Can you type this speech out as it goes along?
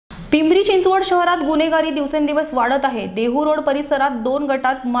पिंपरी चिंचवड शहरात गुन्हेगारी दिवसेंदिवस वाढत आहे। देहू रोड परिसरात 2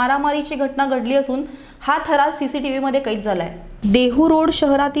 गटात मारामारीची घटना घडली असून हा थरार सीसीटीव्हीमध्ये कैद झालाय। देहू रोड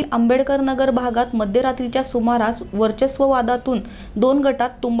शहरातील आंबेडकर नगर भागात मध्यरात्रीच्या सुमारास वर्चस्ववादातून 2 गटात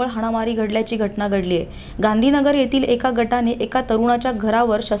तुंबळ हाणामारी घडल्याची घटना घडली आहे। गांधीनगर येथील एका गटाने एका तरुणाच्या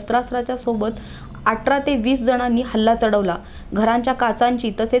घरावर शस्त्रास्त्राच्या सोबत 18 ते 20 जणांनी हल्ला चढवला। घरांच्या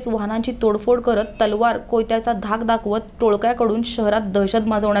काचांची तसेच वाहनांची तोडफोड करत तलवार कोयत्याचा धाक दाखवत टोळक्याकडून शहरात दहशत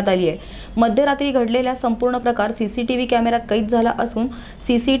माजवण्यात आली आहे। मध्यरात्री घडलेला संपूर्ण प्रकार सीसीटीव्ही कॅमेऱ्यात कैद झाला असून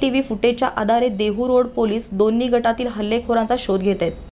सीसीटीव्ही फुटेजच्या आधारे देहू रोड पोलीस दोन्ही गटातील हल्लेखोरांचा शोध घेत आहेत।